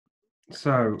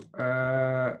So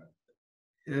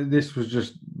this was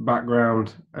just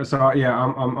background. So yeah,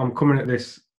 I'm coming at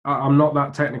this. I'm not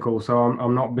that technical, so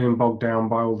I'm not being bogged down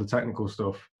by all the technical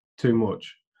stuff too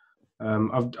much.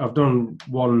 I've done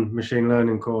one machine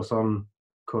learning course on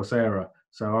Coursera,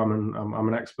 so I'm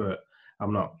an expert.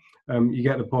 I'm not. You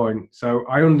get the point. So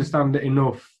I understand it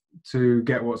enough to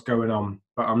get what's going on,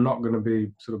 but I'm not going to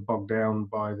be sort of bogged down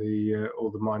by the all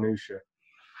the minutiae.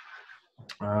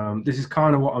 This is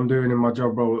kind of what I'm doing in my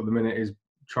job role at the minute, is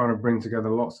trying to bring together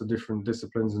lots of different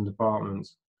disciplines and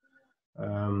departments,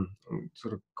 and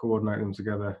sort of coordinate them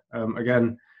together.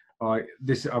 Again, like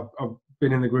this, I've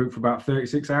been in the group for about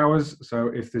 36 hours. So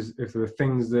if there are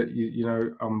things that you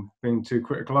know I'm being too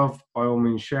critical of, by all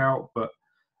means shout. But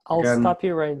I'll again, stop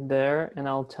you right there, and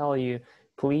I'll tell you,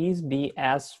 please be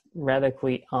as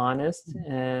radically honest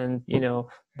and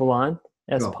blunt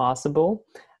as possible,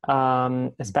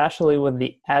 especially with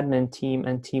the admin team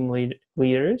and team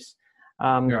leaders.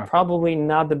 Probably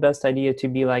not the best idea to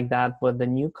be like that with the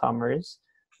newcomers,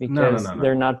 because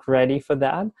they're not ready for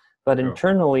that. But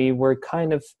internally,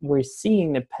 we're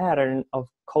seeing a pattern of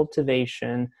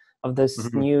cultivation of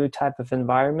this new type of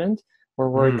environment, where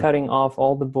we're cutting off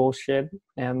all the bullshit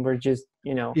and we're just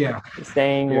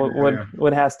saying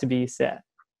what has to be said.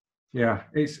 Yeah,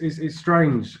 it's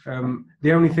strange.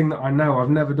 The only thing that I know, I've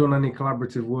never done any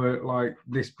collaborative work like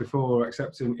this before,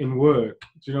 except in work.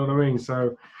 Do you know what I mean?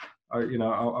 So,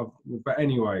 but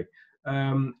anyway,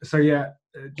 so yeah,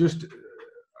 just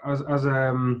as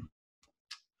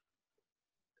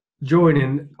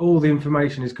joining, all the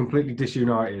information is completely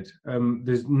disunited.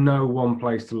 There's no one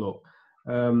place to look.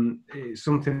 It's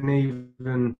something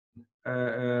even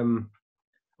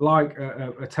like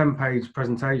a 10-page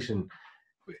presentation,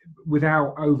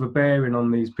 without overbearing on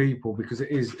these people, because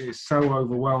it's so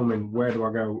overwhelming. Where do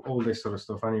I go? All this sort of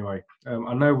stuff. Anyway,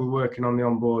 I know we're working on the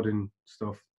onboarding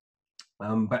stuff,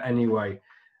 but anyway,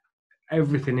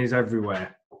 everything is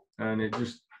everywhere, and it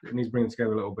needs bringing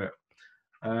together a little bit.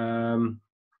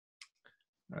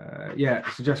 Yeah,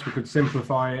 I suggest we could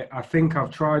simplify it. I think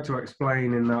I've tried to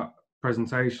explain in that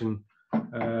presentation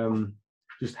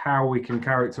just how we can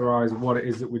characterize what it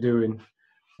is that we're doing.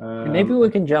 Maybe we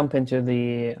can jump into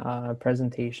the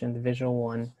presentation, the visual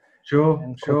one. Sure,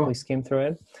 and quickly skim through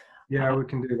it. Yeah, we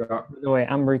can do that. By the way,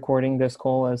 I'm recording this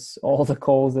call as all the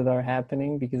calls that are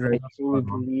happening, because I truly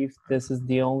believe this is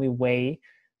the only way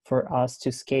for us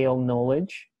to scale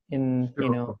knowledge in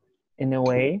a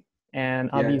way. And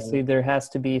obviously there has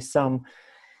to be some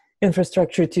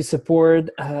infrastructure to support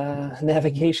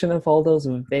navigation of all those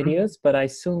videos, but I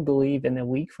soon believe in a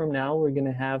week from now we're going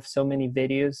to have so many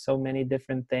videos, so many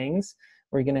different things.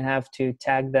 We're going to have to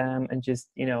tag them and just,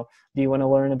 do you want to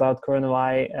learn about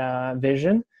CoronaWhy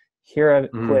vision? Here are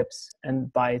clips and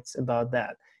bytes about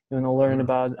that. You want to learn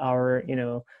about our,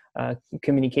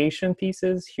 communication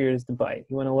pieces? Here's the byte.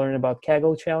 You want to learn about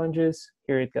Kaggle challenges?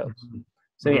 Here it goes.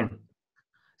 So yeah.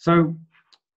 So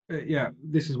yeah,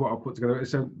 this is what I put together.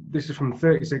 So this is from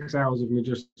 36 hours of me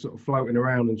just sort of floating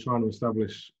around and trying to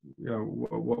establish,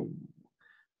 what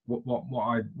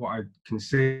I can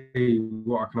see,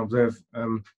 what I can observe.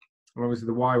 Obviously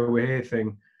the why we're here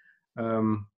thing,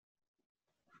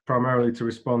 primarily to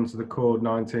respond to the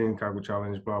COVID-19 Kaggle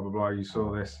challenge, blah blah blah. You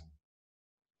saw this,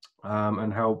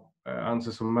 and help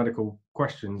answer some medical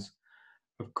questions.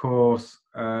 Of course,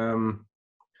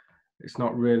 it's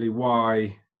not really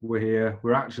why we're here.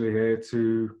 We're actually here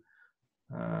to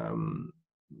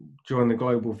join the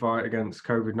global fight against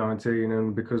COVID-19,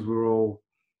 and because we're all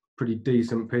pretty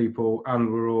decent people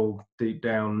and we're all deep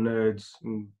down nerds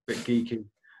and a bit geeky,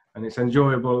 and it's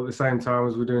enjoyable at the same time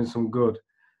as we're doing some good.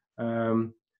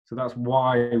 So that's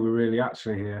why we're really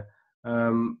actually here.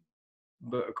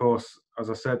 But of course, as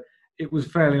I said, it was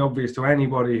fairly obvious to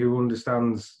anybody who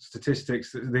understands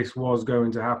statistics that this was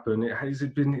going to happen. It's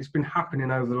been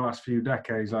happening over the last few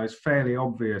decades. It's fairly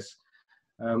obvious,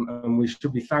 and we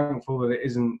should be thankful that it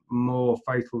isn't more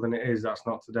fatal than it is. That's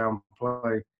not to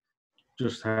downplay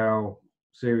just how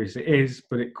serious it is,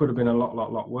 but it could have been a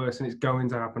lot worse, and it's going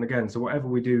to happen again. So whatever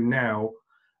we do now,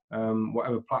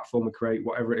 whatever platform we create,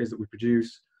 whatever it is that we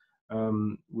produce,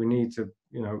 we need to,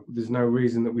 there's no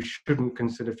reason that we shouldn't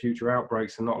consider future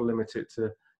outbreaks and not limit it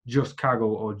to just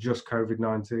Kaggle or just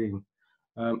COVID-19.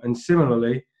 And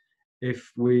similarly,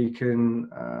 if we can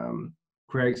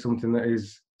create something that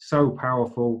is so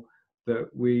powerful that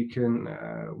we can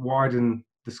widen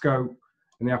the scope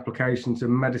and the application to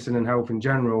medicine and health in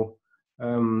general,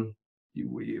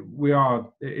 we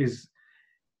are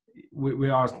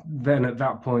then at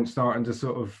that point starting to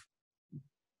sort of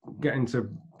get into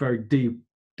very deep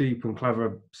and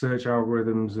clever search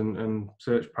algorithms and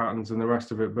search patterns and the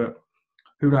rest of it. But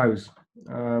who knows?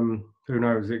 Who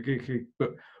knows?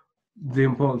 But the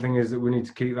important thing is that we need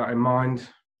to keep that in mind.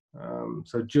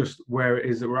 So just where it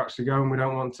is that we're actually going, we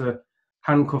don't want to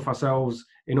handcuff ourselves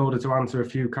in order to answer a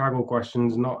few Kaggle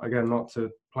questions. Not to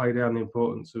play down the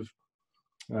importance of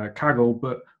Kaggle,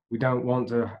 but we don't want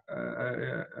to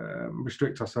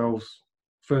restrict ourselves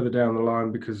further down the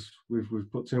line because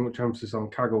we've put too much emphasis on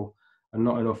Kaggle and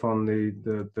not enough on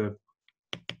the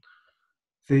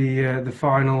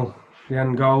final, the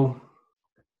end goal.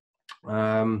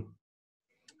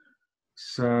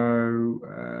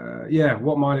 Yeah,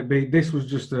 what might it be? This was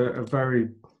just a very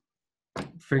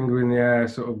finger in the air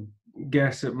sort of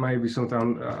guess at maybe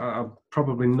something I'm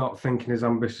probably not thinking as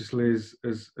ambitiously as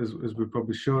we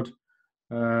probably should.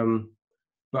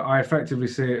 But I effectively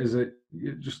see it as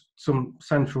just some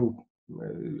central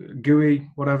GUI,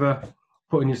 whatever,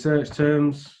 put in your search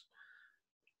terms.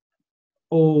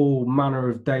 All manner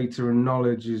of data and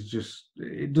knowledge is just,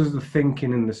 it does the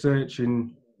thinking and the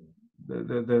searching,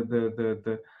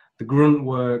 the grunt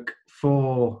work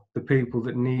for the people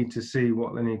that need to see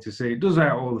what they need to see. It does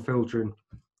out all the filtering,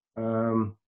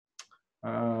 so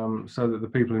that the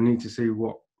people who need to see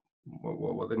what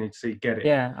they need to see get it.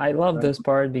 Yeah, I love this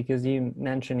part because you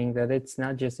mentioning that it's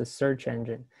not just a search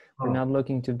engine. We're not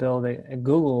looking to build a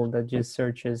Google that just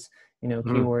searches,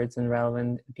 keywords and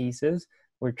relevant pieces.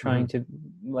 We're trying to,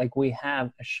 we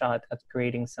have a shot at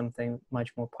creating something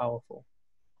much more powerful.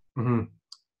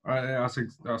 I think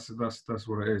that's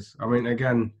what it is. I mean,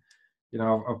 again,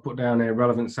 I've put down here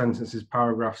relevant sentences,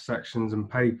 paragraphs, sections, and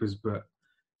papers, but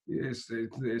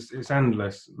it's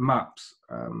endless. Maps,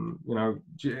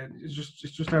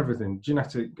 it's just everything.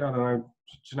 Genetic, I don't know,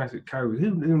 genetic code.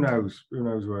 Who knows? Who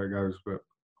knows where it goes? But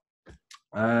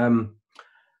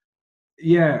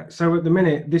yeah. So at the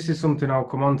minute, this is something I'll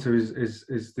come on to.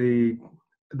 Is the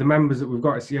members that we've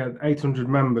got? It's 800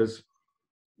 members.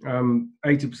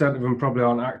 80% of them probably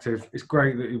aren't active. It's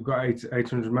great that you've got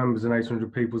 800 members and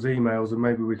 800 people's emails, and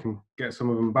maybe we can get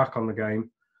some of them back on the game.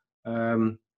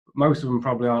 Most of them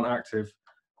probably aren't active,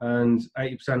 and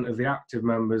 80% of the active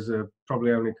members are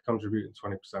probably only contributing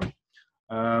 20%.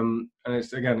 And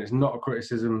it's not a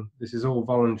criticism. This is all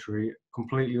voluntary.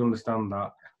 Completely understand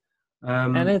that.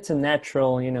 And it's a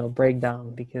natural,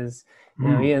 breakdown because,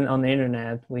 even on the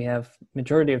internet, we have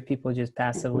majority of people just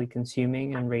passively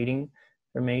consuming and rating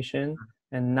information,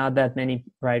 and not that many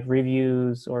write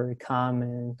reviews or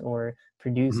comment or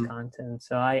produce content.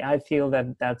 So I feel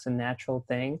that that's a natural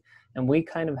thing, and we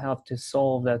kind of have to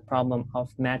solve that problem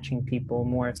of matching people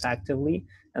more effectively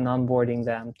and onboarding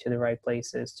them to the right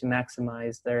places to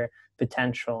maximize their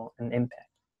potential and impact.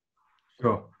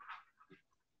 Sure.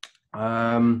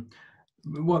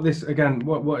 What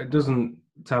it doesn't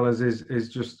tell us is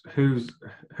just who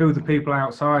are the people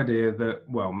outside here that,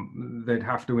 well, they'd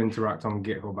have to interact on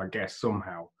GitHub, I guess,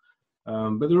 somehow.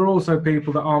 But there are also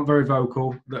people that aren't very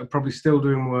vocal, that are probably still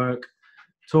doing work,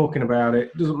 talking about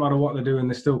it. It doesn't matter what they're doing,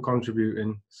 they're still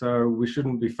contributing. So we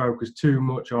shouldn't be focused too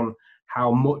much on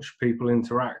how much people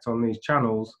interact on these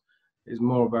channels. It's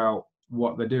more about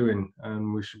what they're doing,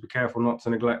 and we should be careful not to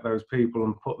neglect those people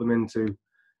and put them into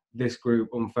this group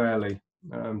unfairly,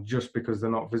 just because they're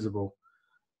not visible.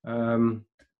 I'll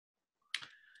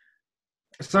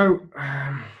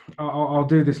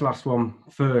do this last one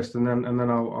first, and then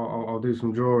I'll do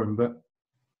some drawing. But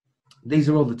these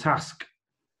are all the task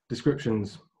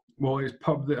descriptions. Well,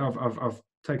 I've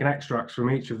taken extracts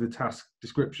from each of the task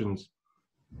descriptions,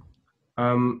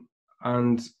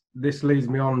 and this leads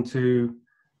me on to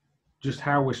just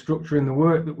how we're structuring the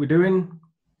work that we're doing.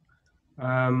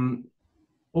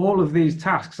 All of these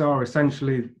tasks are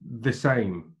essentially the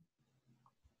same.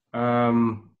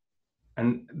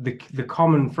 And the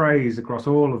common phrase across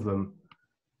all of them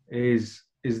is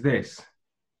this: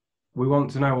 we want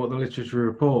to know what the literature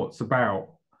report's about.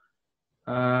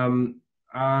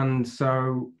 And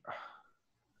so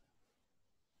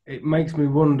it makes me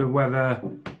wonder whether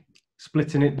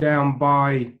splitting it down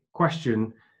by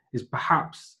question is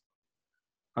perhaps,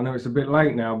 I know it's a bit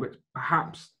late now, but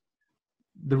perhaps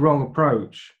the wrong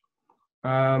approach.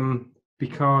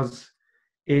 Because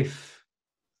if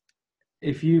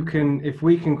we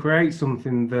can create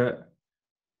something that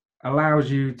allows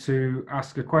you to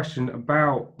ask a question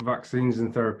about vaccines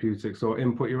and therapeutics, or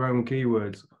input your own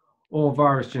keywords, or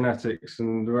virus genetics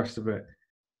and the rest of it,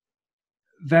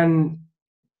 then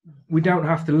we don't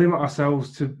have to limit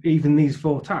ourselves to even these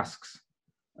 4 tasks.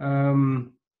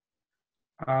 And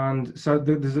so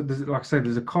there's like I said,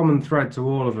 there's a common thread to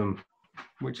all of them,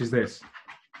 which is this.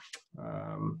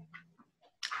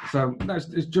 So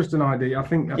it's just an idea. I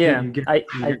think you get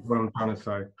what I'm trying to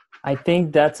say. I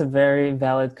think that's a very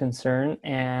valid concern,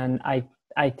 and I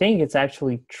I think it's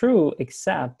actually true,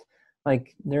 except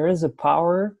like there is a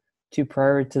power to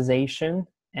prioritization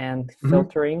and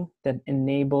filtering that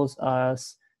enables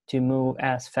us to move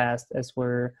as fast as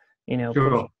we're,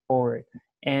 pushing forward.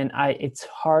 And it's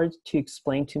hard to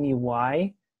explain to me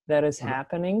why that is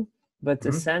happening, but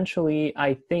essentially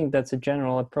I think that's a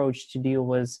general approach to deal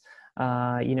with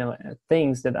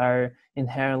things that are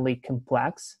inherently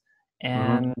complex.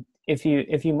 And if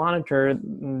you monitor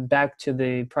back to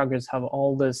the progress how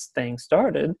all this thing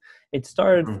started, it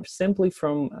started simply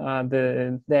from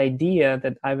the idea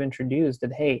that I've introduced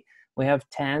that, hey, we have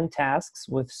 10 tasks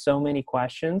with so many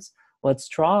questions. Let's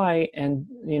try and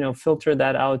filter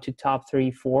that out to top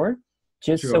 3, 4,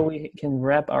 just so we can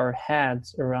wrap our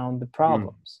heads around the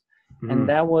problems. And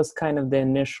that was kind of the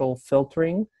initial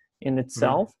filtering in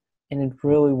itself, and it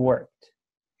really worked.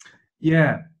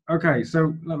 Yeah. Okay.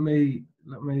 So let me.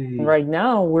 Right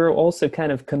now, we're also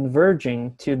kind of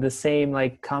converging to the same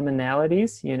like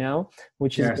commonalities,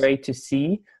 which is great to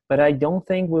see. But I don't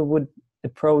think we would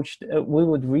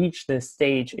reach this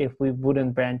stage if we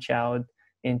wouldn't branch out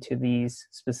into these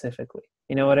specifically.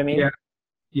 You know what I mean?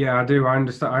 Yeah, I do. I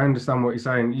understand what you're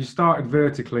saying. You started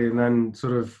vertically and then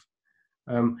sort of.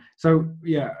 It's not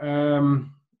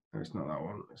that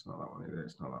one. It's not that one either.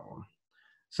 It's not that one.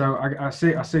 So I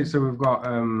see. So we've got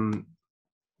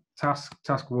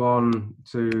task 1,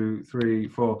 2, 3,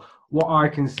 4. What I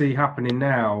can see happening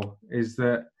now is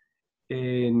that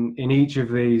in each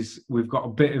of these we've got a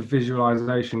bit of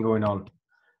visualization going on,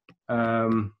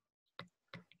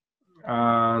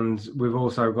 and we've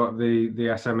also got the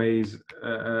SMEs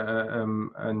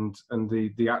and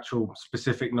the actual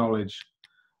specific knowledge,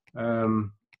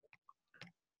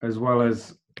 as well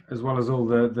as all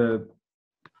the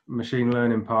machine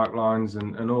learning pipelines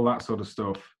and all that sort of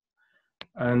stuff.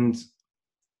 And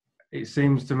it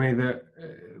seems to me that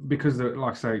because,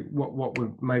 like I say, what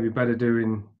we're maybe better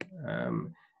doing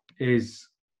is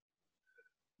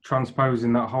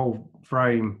transposing that whole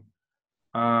frame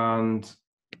and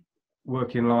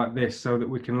working like this so that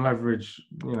we can leverage,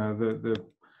 the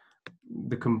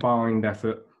combined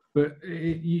effort. But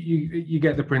you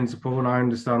get the principle, and I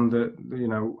understand that,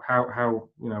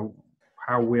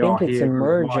 how we are here. I think it's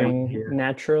emerging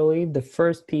naturally. The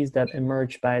first piece that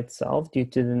emerged by itself due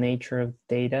to the nature of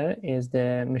data is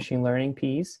the machine learning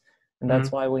piece. And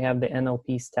that's why we have the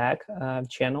NLP stack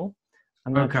channel.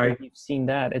 I'm not sure if you've seen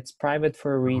that. It's private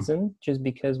for a reason, just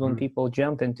because when people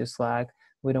jump into Slack,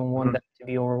 we don't want them to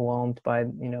be overwhelmed by,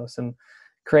 some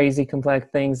crazy complex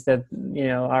things that,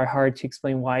 are hard to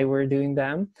explain why we're doing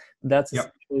them. That's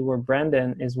essentially where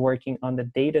Brendan is working on the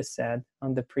data set,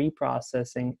 on the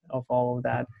pre-processing of all of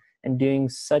that, and doing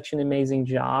such an amazing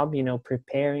job,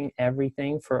 preparing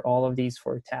everything for all of these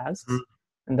 4 tasks.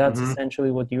 And that's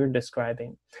essentially what you're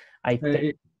describing. I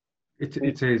think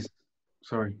it is.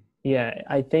 Sorry. Yeah,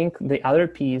 I think the other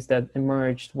piece that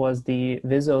emerged was the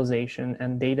visualization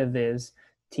and data viz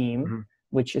team,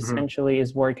 which essentially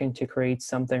is working to create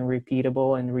something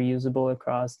repeatable and reusable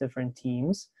across different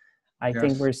teams. I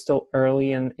think we're still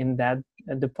early in that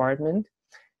department.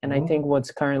 And I think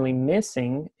what's currently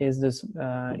missing is this,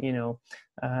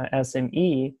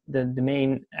 SME, the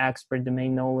domain expert,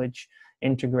 domain knowledge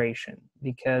integration,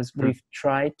 because we've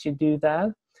tried to do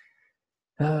that.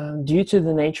 Due to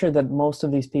the nature that most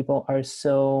of these people are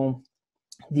so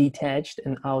detached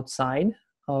and outside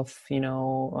of,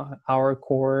 our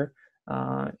core,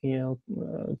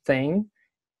 thing,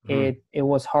 it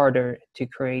was harder to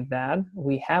create that.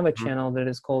 We have a channel that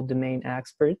is called Domain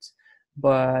Experts,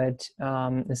 but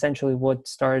essentially what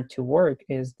started to work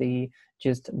is the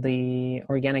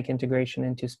organic integration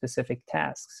into specific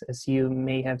tasks. As you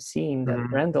may have seen,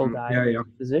 that Rendell guy,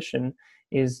 physician,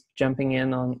 is jumping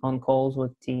in on calls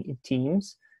with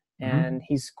teams, and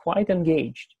he's quite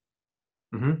engaged.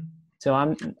 So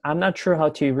I'm not sure how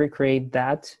to recreate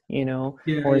that,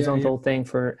 horizontal thing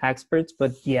for experts,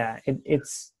 but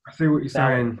it's. I see what you're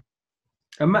saying.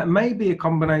 And maybe a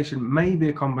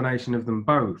combination of them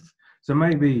both. So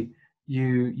maybe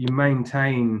you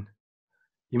maintain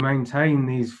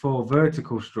these 4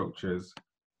 vertical structures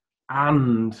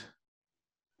and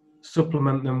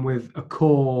supplement them with a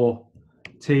core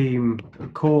team, a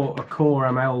core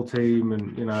ML team,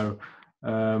 and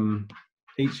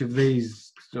each of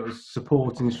these sort of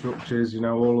supporting structures,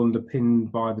 all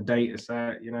underpinned by the data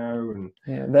set, and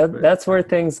that's where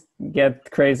things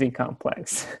get crazy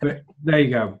complex. But there you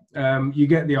go. You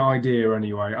get the idea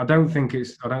anyway. I don't think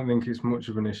it's much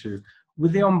of an issue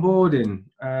with the onboarding,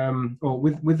 or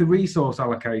with the resource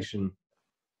allocation.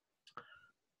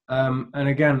 And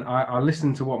again, I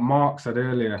listened to what Mark said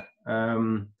earlier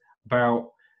about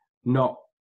not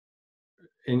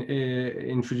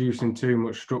introducing too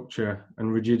much structure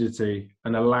and rigidity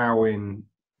and allowing,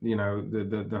 you know,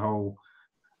 the whole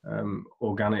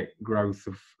organic growth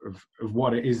of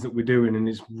what it is that we're doing, and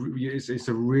it's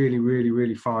a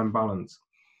really fine balance.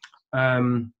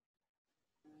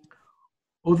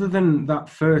 Other than that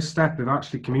first step of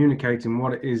actually communicating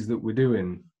what it is that we're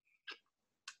doing,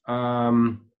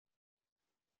 I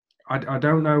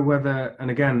don't know whether,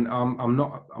 and again, I'm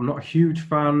not a huge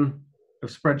fan of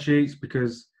spreadsheets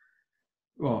because,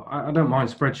 well, I don't mind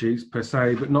spreadsheets per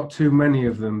se, but not too many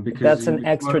of them, because that's an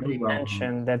extra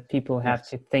dimension that people have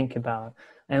to think about,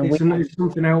 and it's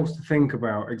something else to think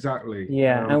about. Exactly.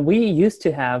 Yeah, and we used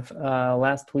to have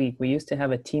last week we used to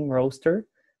have a team roster,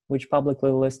 which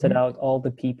publicly listed out all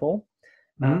the people.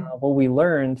 What we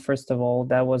learned, first of all,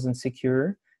 that wasn't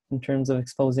secure in terms of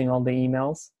exposing all the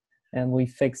emails, and we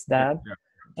fixed that.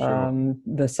 Sure.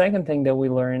 The second thing that we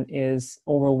learned is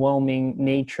overwhelming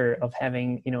nature of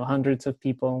having, you know, hundreds of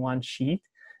people in one sheet,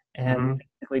 and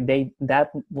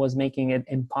that was making it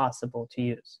impossible to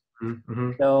use.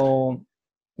 So,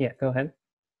 yeah, go ahead.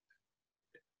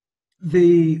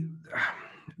 The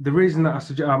reason that I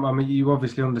suggest, I mean, you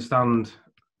obviously understand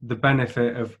the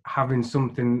benefit of having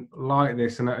something like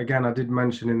this, and again, I did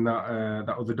mention in that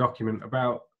that other document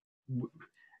about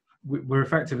we're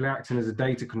effectively acting as a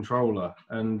data controller,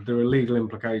 and there are legal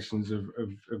implications of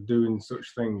doing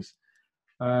such things.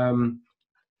 I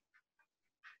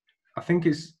think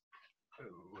it's,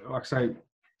 like I say,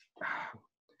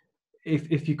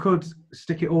 if you could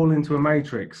stick it all into a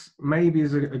matrix, maybe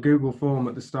as a Google form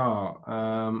at the start,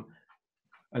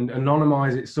 and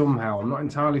anonymize it somehow. I'm not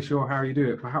entirely sure how you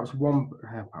do it. Perhaps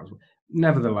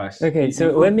nevertheless. Okay,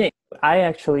 so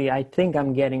I think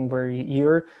I'm getting where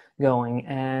you're going,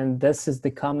 and this is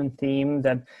the common theme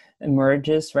that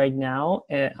emerges right now.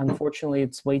 Unfortunately,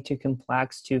 it's way too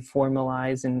complex to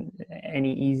formalize in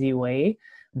any easy way.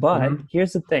 But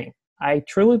here's the thing. I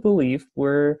truly believe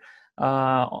we're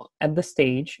at the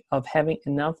stage of having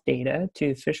enough data to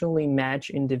efficiently match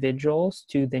individuals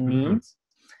to the needs.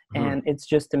 And it's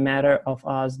just a matter of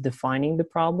us defining the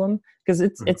problem, because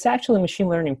it's actually a machine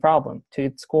learning problem to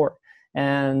its core.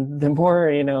 And the more,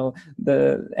 you know,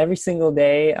 every single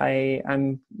day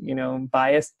I'm, you know,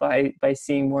 biased by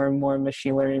seeing more and more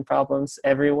machine learning problems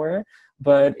everywhere,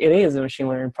 but it is a machine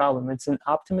learning problem. It's an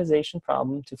optimization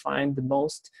problem to find the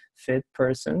most fit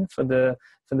person for the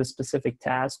specific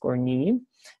task or need.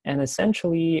 And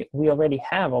essentially, we already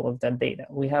have all of that data.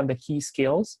 We have the key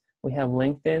skills, we have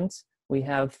LinkedIn's, we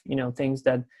have, you know, things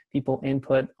that people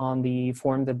input on the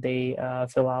form that they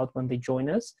fill out when they join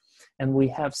us. And we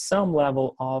have some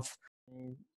level of,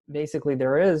 basically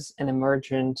there is an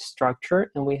emergent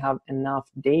structure, and we have enough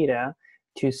data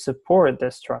to support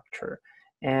the structure.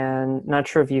 And not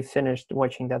sure if you finished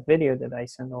watching that video that I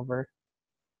sent over.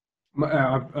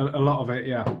 A lot of it,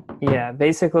 yeah. Yeah,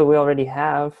 basically we already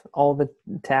have all the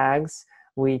tags.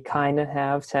 We kind of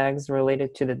have tags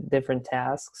related to the different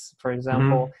tasks. For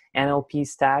example, NLP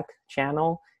stack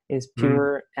channel is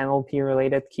pure NLP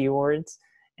related keywords.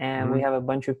 And we have a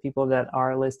bunch of people that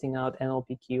are listing out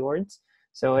NLP keywords.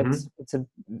 So it's a,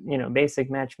 you know, basic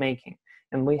matchmaking.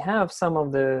 And we have some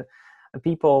of the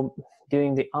people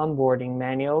doing the onboarding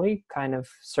manually, kind of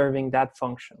serving that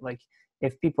function. Like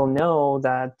if people know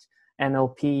that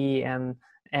NLP and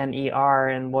NER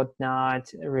and whatnot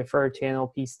refer to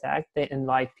NLP stack, they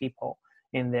invite people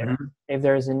in there. If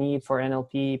there's a need for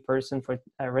NLP person for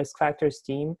a risk factors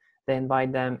team, they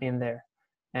invite them in there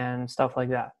and stuff like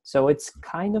that. So it's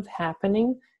kind of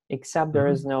happening, except there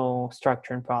is no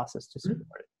structure and process to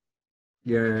support it.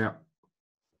 Yeah.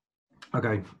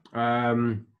 Okay.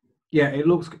 Yeah, it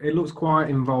looks quite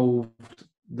involved,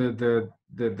 the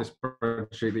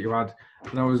spreadsheet that you had,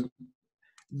 and I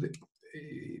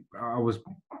was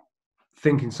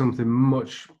thinking something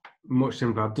much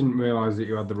simpler. I didn't realize that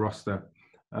you had the roster,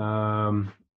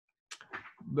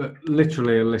 but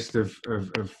literally a list of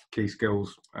key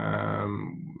skills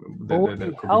that could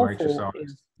be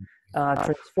matrixized.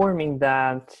 Transforming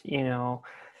that, you know,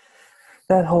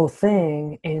 that whole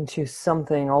thing into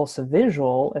something also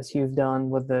visual, as you've done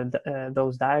with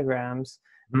those diagrams,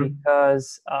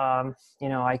 because you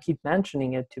know, I keep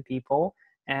mentioning it to people,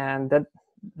 and that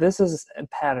this is a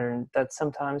pattern that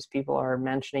sometimes people are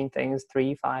mentioning things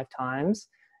 3-5 times.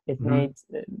 It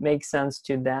makes sense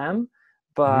to them,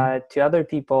 but to other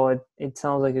people it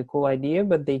sounds like a cool idea,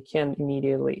 but they can't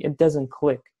immediately, it doesn't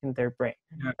click in their brain,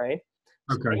 right?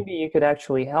 So maybe you could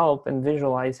actually help and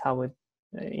visualize how it,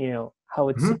 you know, how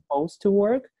it's supposed to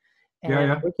work.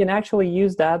 And we can actually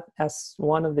use that as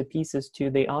one of the pieces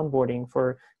to the onboarding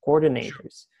for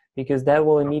coordinators. because that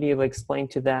will immediately explain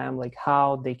to them like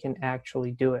how they can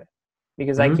actually do it.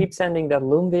 Because I keep sending that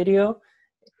Loom video,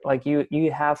 like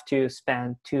you have to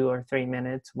spend 2 or 3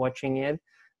 minutes watching it.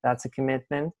 That's a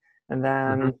commitment. And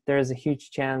then there's a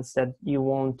huge chance that you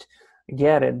won't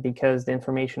get it because the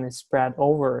information is spread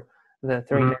over the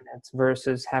 3 minutes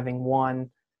versus having one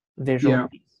visual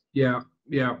piece. Yeah.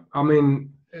 I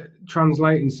mean,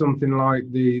 translating something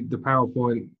like the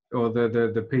PowerPoint or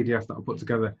the PDF that I put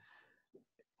together,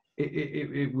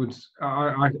 it would,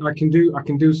 I can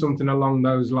do something along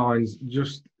those lines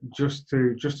just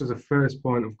as a first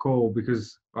point of call,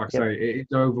 because like I say,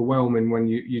 it's overwhelming when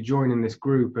you join in this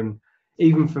group. And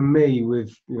even for me,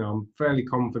 with, I'm fairly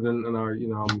confident and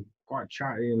I'm quite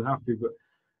chatty and happy, but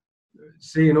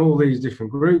seeing all these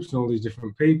different groups and all these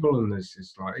different people, and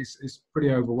it's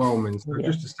pretty overwhelming. So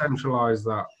just to centralize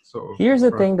that sort of. Here's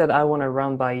the thing that I want to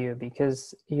run by you,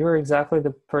 because you're exactly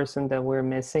the person that we're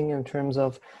missing in terms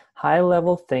of high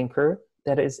level thinker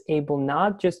that is able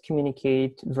not just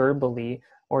communicate verbally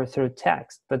or through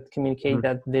text, but communicate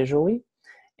that visually.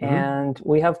 And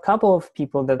we have a couple of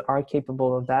people that are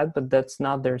capable of that, but that's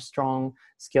not their strong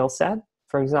skill set.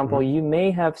 For example, you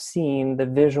may have seen the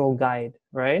visual guide,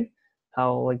 right?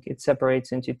 How like it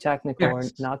separates into technical or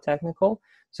not technical.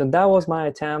 So that was my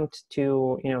attempt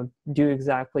to, do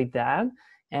exactly that.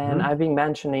 And I've been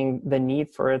mentioning the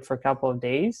need for it for a couple of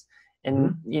days.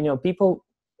 And, people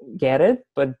get it,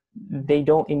 but they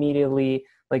don't immediately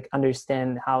like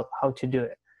understand how to do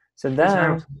it. So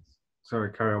then...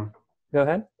 Sorry, carry on. Go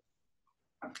ahead.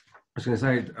 I was going to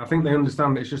say, I think they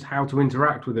understand it's just how to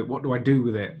interact with it. What do I do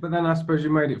with it? But then I suppose you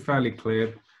made it fairly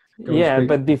clear.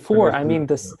 But before,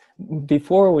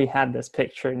 before we had this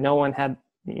picture, no one had,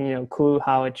 clue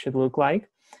how it should look like.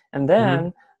 And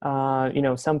then,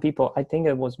 some people, I think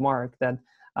it was Mark, that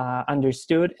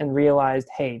understood and realized,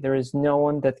 hey, there is no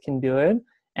one that can do it.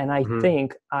 And I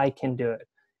think I can do it.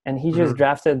 And he just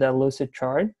drafted that lucid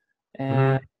chart.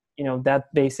 And, that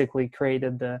basically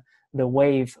created the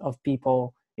wave of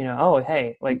people, oh,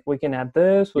 hey, like we can add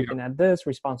this, we can add this,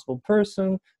 responsible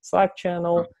person, Slack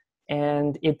channel.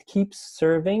 And it keeps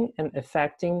serving and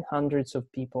affecting hundreds of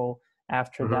people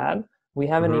after that. We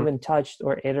haven't even touched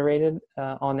or iterated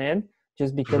on it,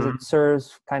 just because it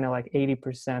serves kind of like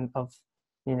 80% of,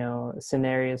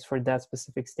 scenarios for that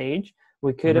specific stage.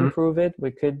 We could improve it.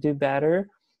 We could do better.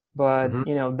 But,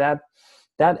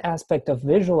 that aspect of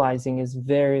visualizing is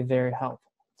very, very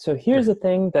helpful. So here's the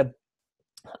thing that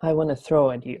I want to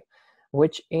throw at you,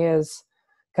 which is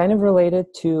kind of related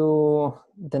to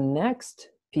the next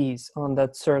piece on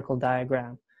that circle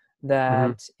diagram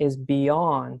that is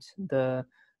beyond the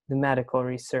medical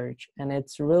research. And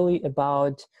it's really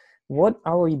about what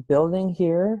are we building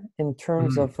here in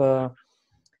terms of a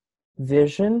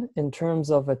vision, in terms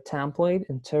of a template,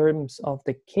 in terms of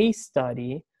the case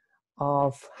study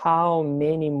of how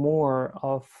many more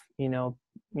of,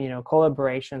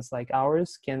 collaborations like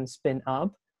ours can spin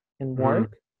up and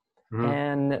work.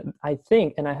 And I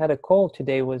think, and I had a call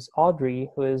today with Audrey,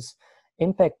 who is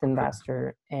impact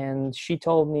investor, and she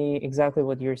told me exactly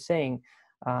what you're saying.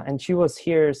 And she was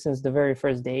here since the very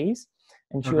first days.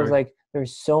 And she was like,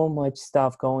 there's so much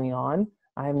stuff going on.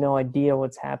 I have no idea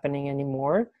what's happening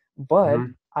anymore, but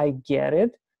I get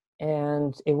it.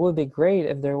 And it would be great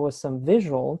if there was some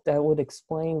visual that would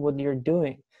explain what you're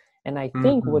doing. And I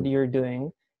think what you're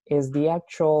doing is the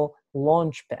actual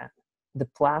launch pad, the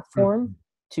platform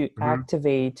to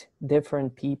activate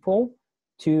different people,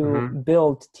 to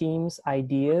build teams,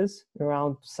 ideas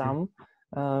around some,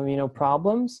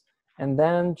 problems, and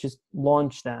then just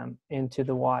launch them into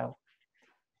the wild.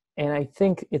 And I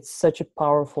think it's such a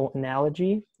powerful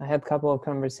analogy. I had a couple of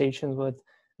conversations with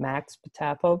Max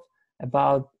Potapov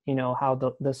about,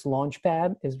 how this launch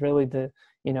pad is really the,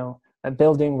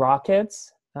 building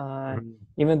rockets.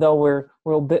 Even though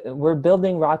we're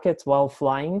building rockets while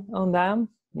flying on them,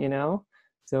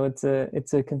 so it's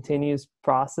a continuous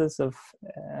process of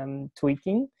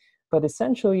tweaking. But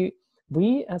essentially,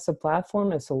 we as a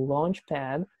platform, as a launch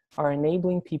pad, are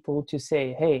enabling people to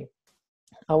say, hey,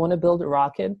 I want to build a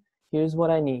rocket. Here's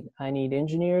what I need. I need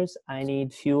engineers. I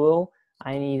need fuel.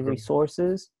 I need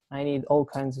resources. I need all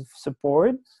kinds of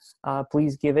support.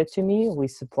 Please give it to me. We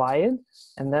supply it.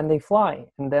 And then they fly.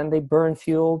 And then they burn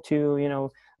fuel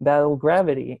to, battle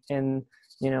gravity in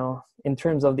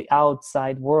terms of the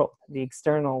outside world, the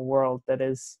external world that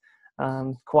is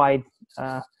quite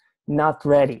not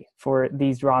ready for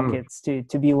these rockets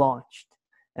to be launched.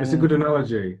 And it's a good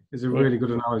analogy. It's a really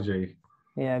good analogy.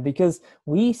 Yeah, because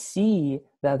we see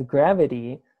that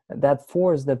gravity, that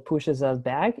force that pushes us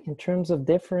back in terms of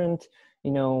different,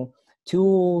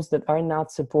 tools that are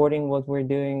not supporting what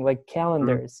we're doing, like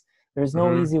calendars. There's no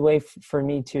easy way for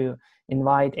me to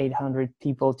invite 800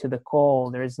 people to the call.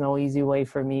 There's no easy way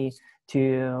for me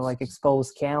to like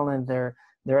expose calendar.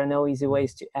 There are no easy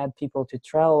ways to add people to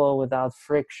Trello without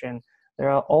friction. There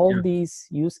are all these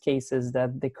use cases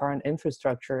that the current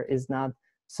infrastructure is not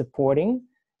supporting,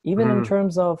 even in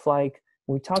terms of like,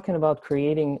 we're talking about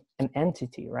creating an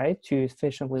entity, right? To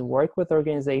efficiently work with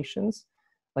organizations.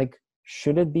 Like,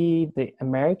 should it be the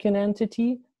American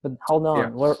entity? But hold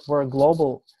on, we're a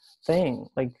global thing.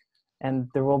 Like, and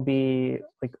there will be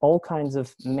like all kinds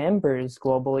of members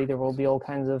globally. There will be all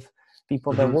kinds of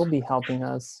people that will be helping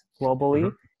us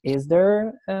globally. Is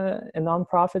there a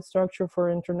nonprofit structure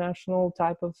for international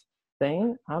type of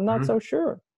thing? I'm not so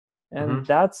sure. And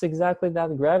that's exactly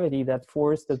that gravity, that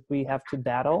force that we have to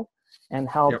battle and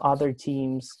help other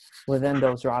teams within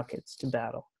those rockets to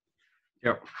battle.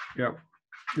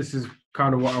 This is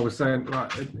kind of what I was saying.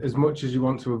 Like, as much as you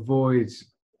want to avoid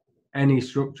any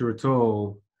structure at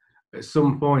all, at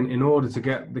some point, in order to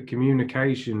get the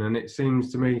communication, and it seems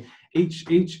to me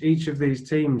each of these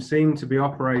teams seem to be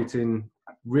operating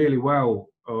really well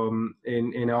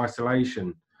in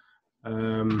isolation,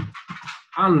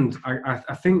 and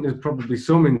I think there's probably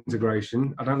some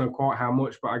integration. I don't know quite how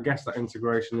much, but I guess that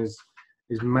integration is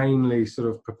mainly sort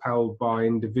of propelled by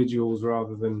individuals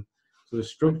rather than sort of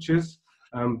structures.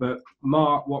 But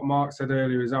what Mark said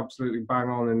earlier is absolutely bang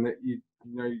on, in that you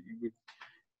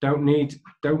don't need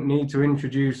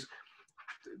to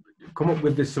come up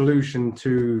with the solution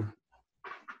to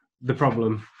the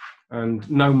problem, and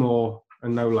no more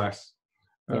and no less,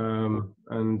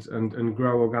 and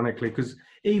grow organically. Because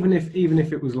even if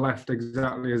it was left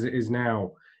exactly as it is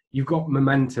now, you've got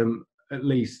momentum. At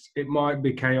least it might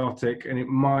be chaotic and it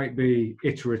might be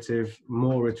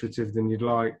more iterative than you'd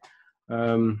like,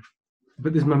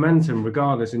 but there's momentum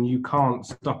regardless, and you can't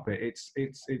stop it.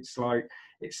 It's like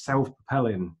it's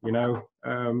self-propelling,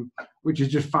 which is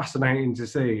just fascinating to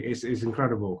see. It's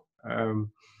incredible.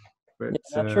 But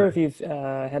I'm not sure if you've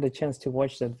had a chance to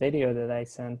watch that video that I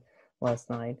sent last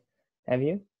night. Have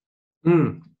you?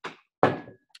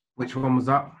 Which one was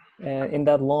that? In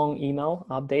that long email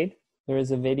update, there is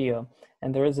a video,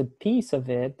 and there is a piece of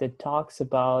it that talks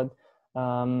about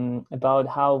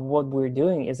how what we're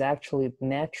doing is actually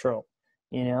natural,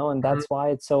 and that's why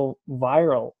it's so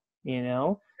viral.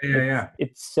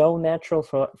 It's so natural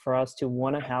for us to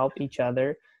want to help each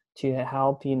other, to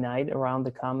help unite around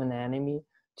the common enemy,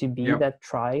 to be that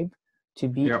tribe, to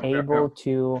be able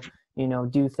to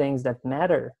do things that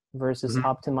matter versus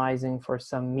optimizing for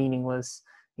some meaningless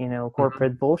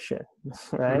corporate bullshit,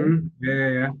 right?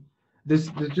 There's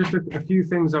just a few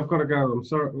things I've got to go. I'm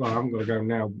sorry. Well, I haven't got to go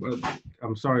now, but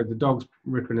I'm sorry. The dog's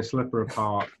ripping a slipper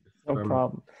apart. No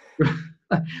problem.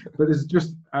 But there's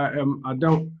just I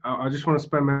just want to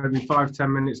spend maybe 5-10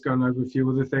 minutes going over a few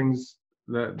other things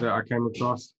that I came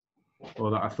across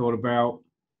or that I thought about.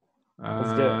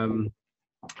 Let's do it.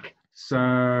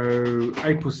 So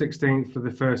April 16th for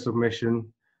the first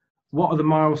submission. What are the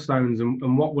milestones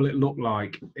and what will it look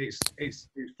like? It's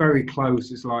very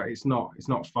close. It's like it's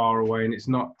not far away, and it's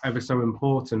not ever so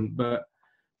important. But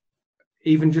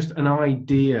even just an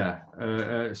idea,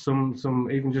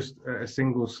 even just a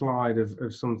single slide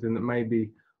of something that maybe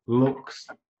looks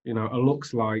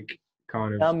like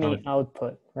kind of dummy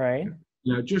output, right?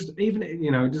 Just even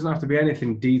it doesn't have to be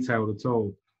anything detailed at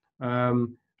all.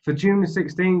 For June the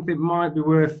 16th, it might be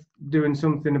worth doing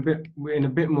something in a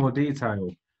bit more detail.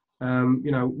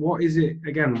 What is it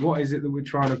that we're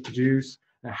trying to produce?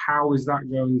 How is that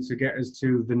going to get us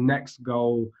to the next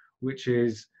goal, which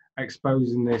is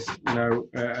exposing this,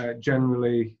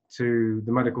 generally to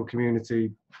the medical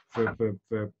community for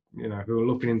who are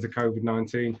looking into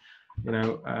COVID-19.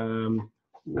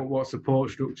 What support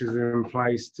structures are in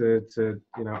place to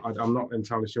I'm not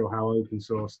entirely sure how open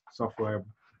source software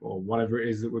or whatever it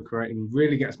is that we're creating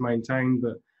really gets maintained,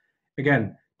 but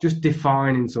again, just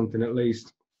defining something at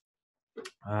least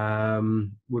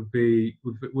would be,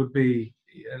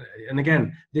 and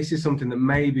again, this is something that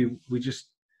maybe we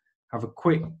just have a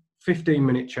quick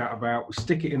 15-minute chat about. We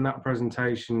stick it in that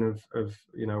presentation of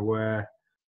where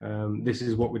this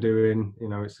is what we're doing.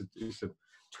 It's a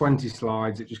 20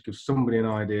 slides. It just gives somebody an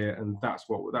idea, and that's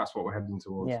what we're heading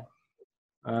towards.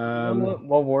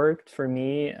 What worked for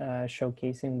me,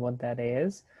 showcasing what that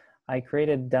is, I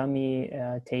created dummy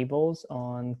tables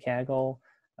on Kaggle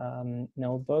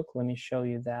notebook. Let me show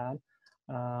you that,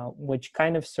 which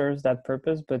kind of serves that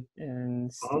purpose, but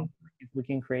if we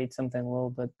can create something a little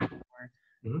bit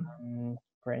more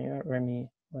granular.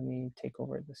 Let me take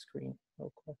over the screen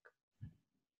real quick.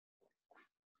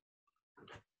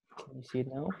 Can you see it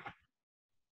now?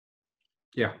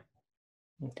 Yeah.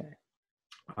 Okay.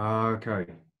 Okay.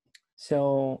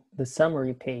 So the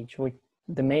summary page, which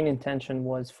the main intention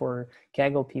was for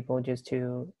Kaggle people just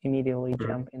to immediately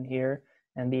jump in here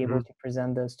and be able to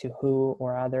present this to WHO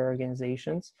or other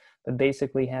organizations, but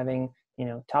basically having, you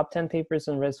know, top 10 papers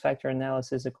on risk factor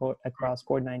analysis across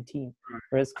COVID-19,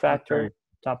 risk factor,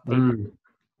 top paper,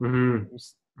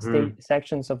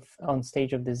 sections on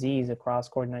stage of disease across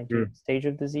COVID-19, stage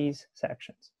of disease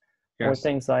sections, or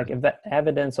things like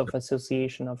evidence of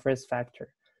association of risk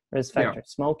factor,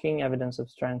 smoking, evidence of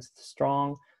strength,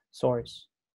 strong, source.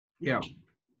 Yeah.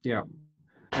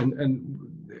 And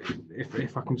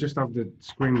if I can just have the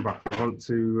screen back, I want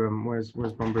to where's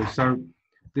Bamboo? So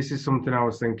this is something I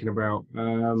was thinking about.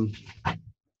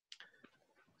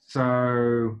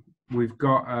 So we've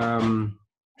got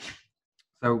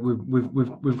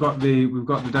we've got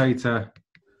the data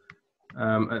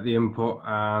at the input,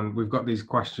 and we've got these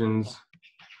questions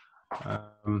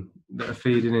that are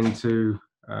feeding into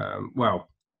well,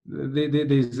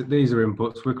 these are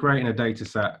inputs. We're creating a data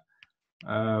set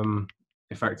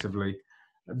effectively.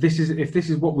 This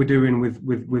is what we're doing with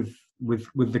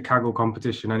the Kaggle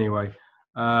competition anyway,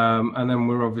 and then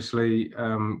we're obviously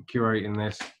curating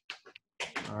this.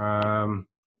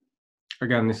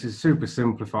 Again, this is super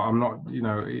simplified. I'm not, you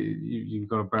know, you've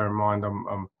got to bear in mind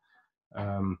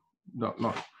I'm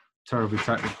not terribly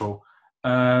technical.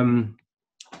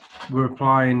 We're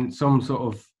applying some sort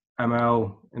of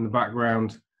ML in the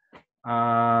background,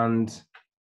 and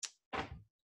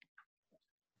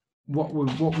what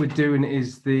we're doing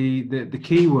is the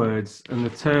keywords and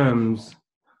the terms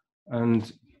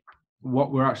and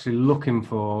what we're actually looking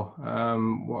for.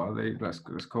 What are they? Let's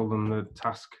call them the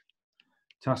task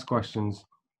questions.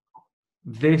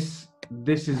 This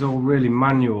is all really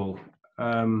manual.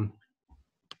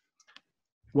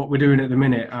 What we're doing at the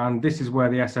minute, and this is where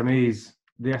the SMEs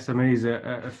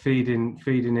are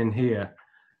feeding in here,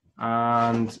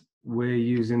 and we're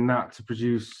using that to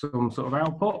produce some sort of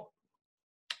output.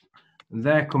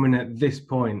 They're coming at this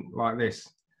point like this,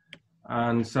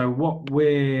 and so what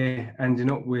we're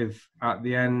ending up with at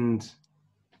the end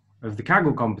of the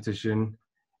Kaggle competition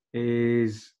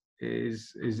is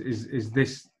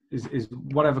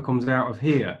whatever comes out of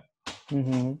here.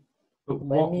 But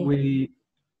what we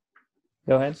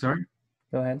go ahead. Sorry.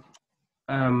 Go ahead.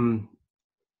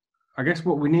 I guess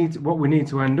what we need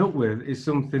to end up with is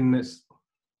something that's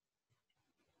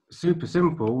super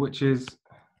simple, which is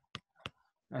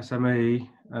SME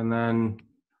and then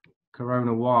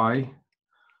CoronaWhy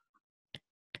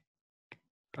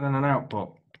and then an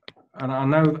output. And I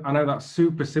know that's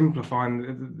super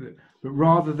simplifying, but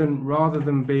rather than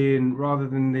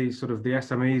the sort of the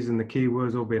SMEs and the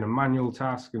keywords all being a manual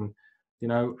task, and you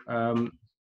know,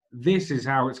 this is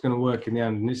how it's going to work in the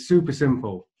end, and it's super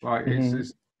simple. Like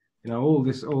it's you know, all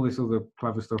this other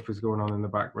clever stuff is going on in the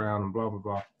background and blah blah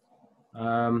blah.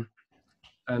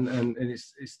 And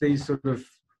it's these sort of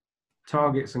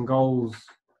targets and goals,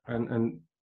 and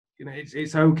you know,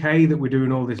 it's okay that we're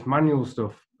doing all this manual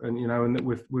stuff, and you know, and that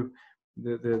with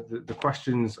the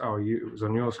questions. It was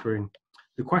on your screen.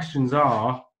 The questions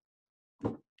are,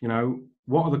 you know,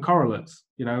 what are the correlates?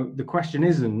 You know, the question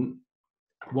isn't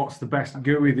what's the best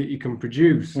GUI that you can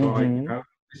produce. Like, you know,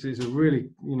 this is a really,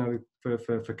 you know, for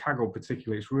Kaggle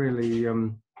particularly, it's really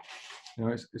you know,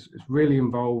 it's really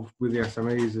involved with the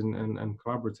SMEs and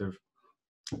collaborative.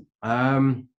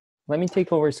 Let me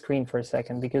take over screen for a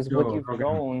second, because what you've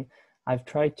shown, I've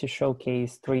tried to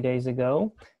showcase 3 days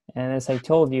ago. And as I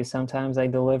told you, sometimes I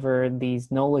deliver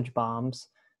these knowledge bombs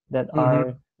that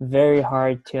are very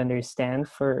hard to understand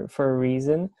for a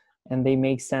reason, and they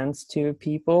make sense to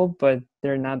people, but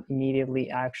they're not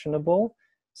immediately actionable.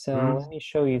 So let me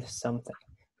show you something.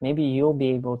 Maybe you'll be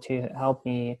able to help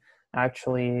me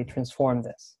actually transform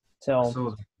this.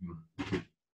 So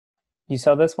you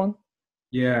saw this one?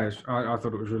 Yeah, I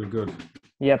thought it was really good.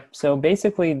 Yep. So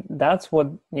basically, that's what,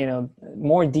 you know,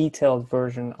 more detailed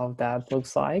version of that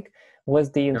looks like,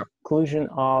 was the inclusion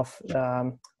of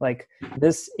like,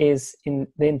 this is the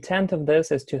intent of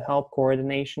this is to help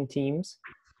coordination teams,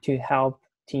 to help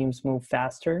teams move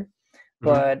faster.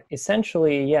 But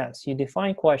essentially, yes, you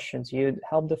define questions, you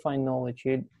help define knowledge,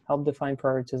 you help define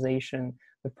prioritization,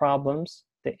 the problems,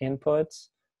 the inputs,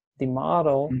 the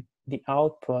model, the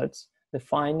outputs, the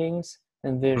findings,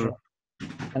 and visual.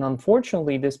 And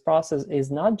unfortunately, this process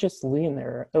is not just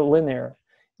linear.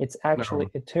 It's actually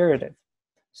iterative.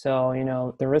 So, you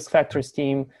know, the risk factors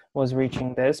team was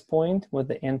reaching this point with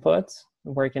the inputs,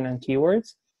 working on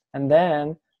keywords. And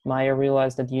then Maya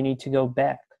realized that you need to go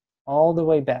back, all the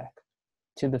way back,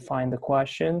 to define the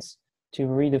questions, to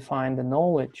redefine the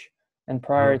knowledge, and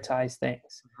prioritize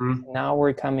things. Mm-hmm. Now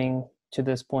we're coming to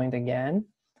this point again.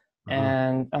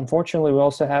 And unfortunately, we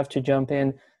also have to jump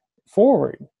in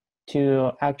forward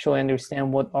to actually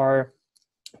understand what are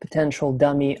potential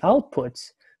dummy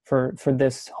outputs for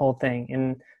this whole thing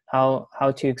and how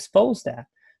to expose that.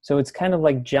 So it's kind of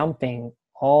like jumping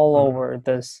all over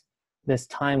this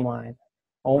timeline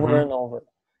over and over.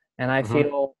 And I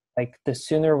feel like the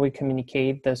sooner we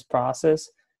communicate this process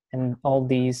and all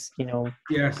these,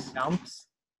 jumps,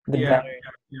 the better.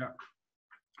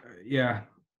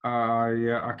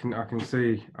 I can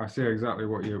see exactly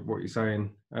what you're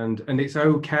saying, and it's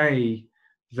okay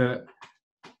that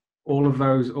all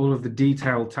of the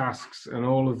detailed tasks and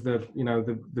all of the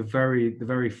the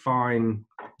very fine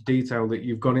detail that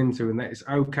you've gone into, and that it's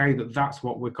okay that that's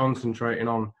what we're concentrating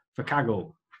on for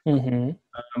Kaggle.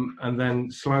 And then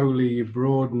slowly you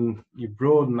broaden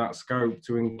that scope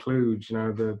to include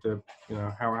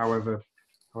however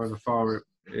far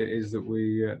it is that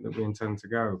we intend to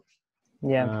go.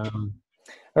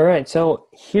 All right, so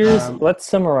let's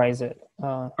summarize it.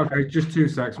 Okay, just 2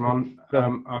 secs, man.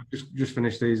 I've just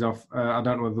finished these off. I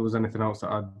don't know if there was anything else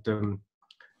that I'd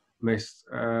missed.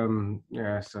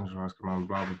 Centralized command,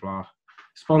 blah blah blah.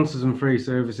 Sponsors and free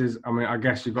services. I mean, I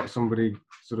guess you've got somebody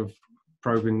sort of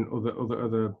probing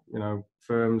other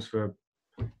firms for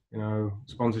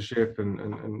sponsorship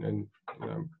and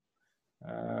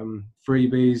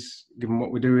freebies, given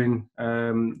what we're doing.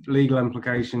 Legal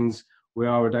implications. We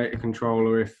are a data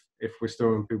controller if we're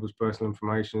storing people's personal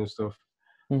information and stuff.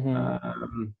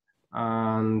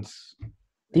 And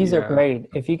these are great.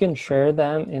 If you can share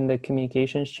them in the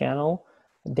communications channel,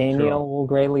 Daniel will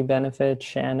greatly benefit,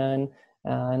 Shannon,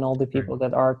 and all the people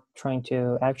that are trying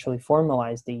to actually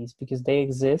formalize these, because they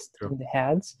exist in the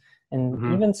heads.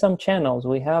 And even some channels,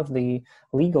 we have the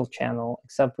legal channel,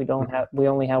 except we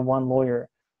only have one lawyer,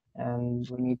 and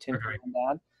we need to implement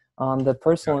that. On the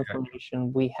personal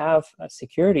information, we have a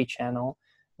security channel.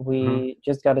 We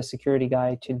just got a security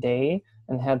guy today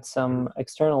and had some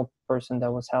external person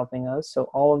that was helping us. So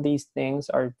all of these things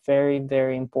are very,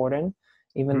 very important,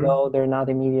 even though they're not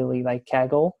immediately like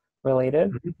Kaggle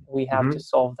related. We have to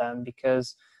solve them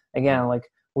because, again, like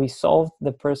we solved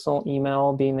the personal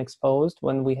email being exposed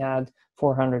when we had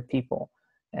 400 people.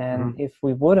 And if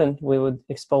we wouldn't, we would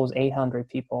expose 800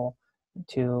 people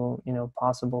to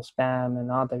possible spam and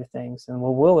other things, and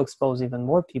we will expose even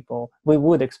more people. We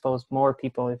would expose more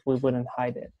people if we wouldn't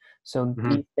hide it. So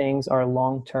these things are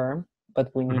long term, but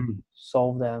we need to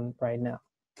solve them right now.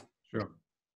 Sure.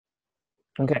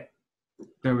 Okay.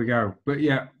 There we go. But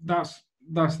yeah, that's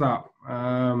that.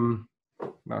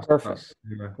 Perfect.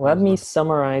 Let me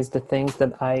summarize the things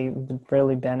that I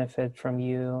really benefit from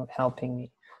you helping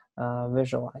me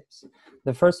visualize.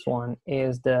 The first one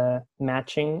is the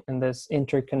matching and this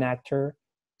interconnector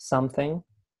something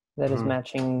that is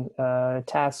matching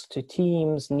tasks to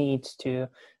teams, needs to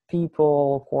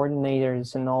people,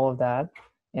 coordinators, and all of that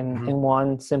in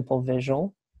one simple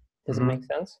visual. Does it make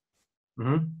sense?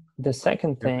 The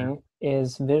second thing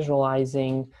is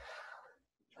visualizing.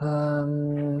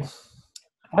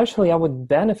 Actually, I would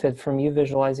benefit from you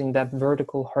visualizing that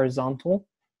vertical horizontal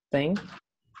thing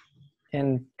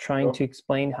and trying to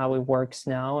explain how it works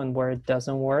now and where it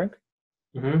doesn't work.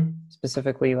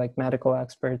 Specifically, like medical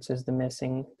experts is the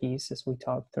missing piece as we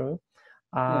talked through.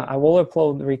 I will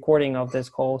upload the recording of this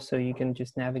call so you can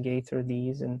just navigate through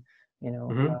these and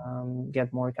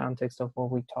get more context of what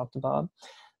we talked about.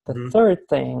 The third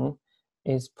thing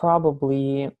is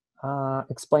probably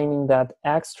explaining that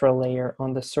extra layer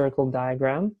on the circle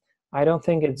diagram. I don't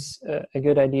think it's a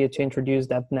good idea to introduce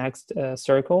that next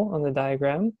circle on the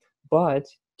diagram, but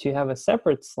to have a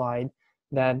separate slide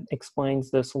that explains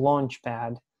this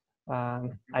launchpad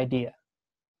idea.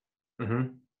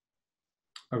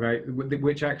 Okay,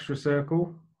 which extra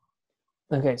circle?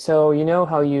 Okay, so you know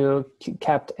how you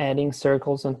kept adding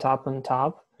circles on top?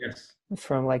 Yes.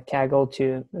 From like Kaggle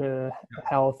to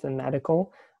health and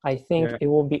medical. I think it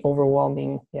will be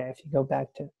overwhelming. Yeah, if you go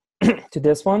back to to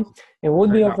this one, it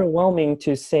would be overwhelming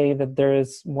to say that there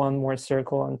is one more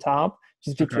circle on top,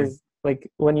 just because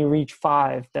like when you reach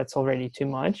 5, that's already too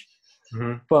much.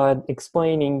 But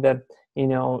explaining that,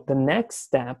 the next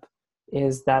step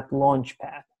is that launch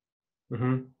pad.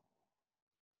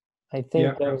 I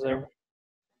think those are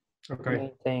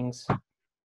main things.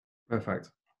 Perfect.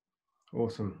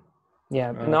 Awesome.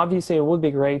 Yeah, and obviously it would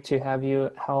be great to have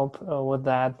you help with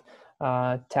that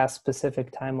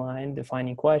task-specific timeline,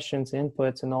 defining questions,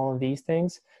 inputs, and all of these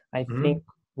things. I think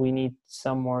we need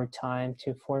some more time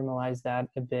to formalize that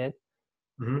a bit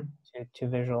to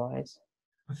visualize.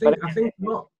 I think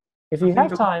not. If you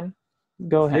have time,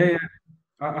 go ahead.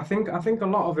 I think a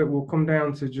lot of it will come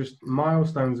down to just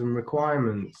milestones and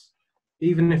requirements,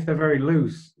 even if they're very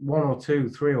loose, 1 or 2,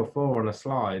 3 or 4 on a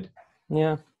slide.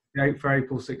 Yeah. For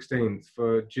April 16th,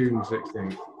 for June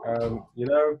 16th. You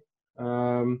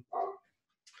know.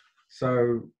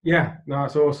 So yeah, no,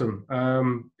 that's awesome.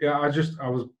 Yeah, I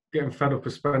was getting fed up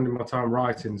of spending my time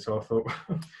writing, so I thought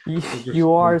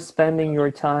you are spending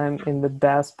your time in the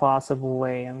best possible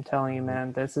way. I'm telling you,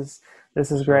 man, this is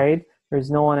great. There's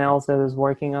no one else that is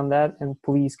working on that, and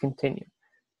please continue.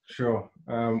 Sure.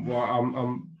 Well,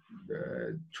 I'm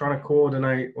trying to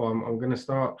coordinate. Well, I'm going to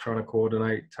start trying to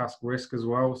coordinate task risk as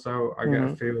well, so I get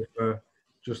a feel for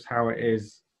just how it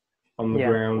is on the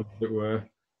ground, as it were,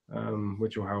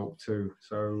 which will help too.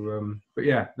 So, but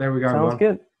yeah, there we go. Sounds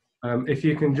good. If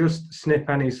you can just snip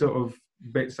any sort of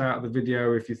bits out of the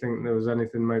video, if you think there was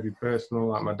anything maybe personal,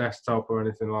 like my desktop or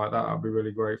anything like that, I'd be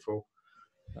really grateful.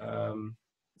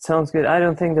 Sounds good. I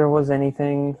don't think there was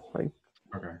anything like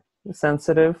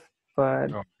sensitive, but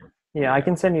yeah, I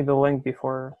can send you the link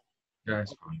before. Yeah,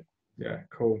 it's fine. Yeah,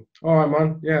 cool. All right,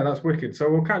 man. Yeah, that's wicked. So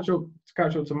we'll catch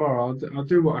up tomorrow. I'll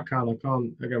do what I can. I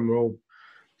can't. Again, we're all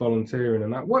volunteering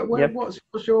and that.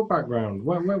 What's your background?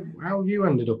 How have you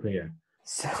ended up here?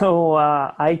 So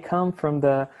I come from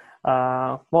the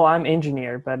well, I'm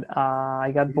engineer, but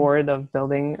I got bored of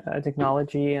building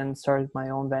technology and started my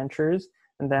own ventures.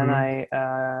 And then I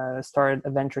started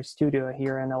a venture studio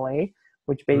here in LA,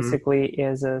 which basically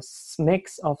is a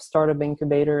mix of startup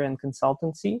incubator and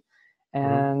consultancy.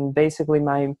 And basically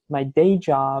my day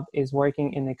job is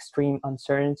working in extreme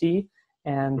uncertainty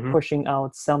and pushing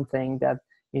out something that,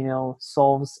 you know,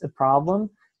 solves a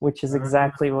problem, which is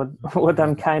exactly what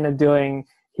I'm kind of doing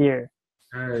here.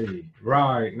 Hey,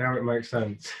 right. Now it makes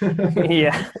sense.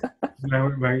 Yeah. Now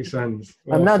it makes sense.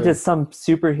 I'm not just some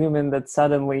superhuman that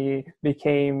suddenly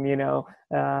became, you know,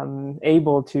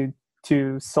 able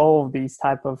to solve these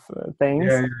type of things.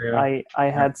 I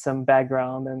had some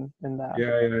background in that.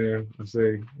 Yeah. I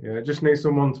see. Yeah, just need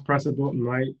someone to press a button,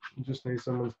 mate. You just need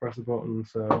someone to press a button.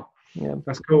 So yeah,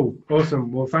 that's cool.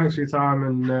 Awesome. Well, thanks for your time,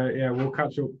 and yeah, we'll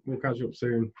catch up. We'll catch up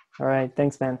soon. All right.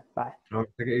 Thanks, man. Bye. All right,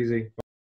 take it easy.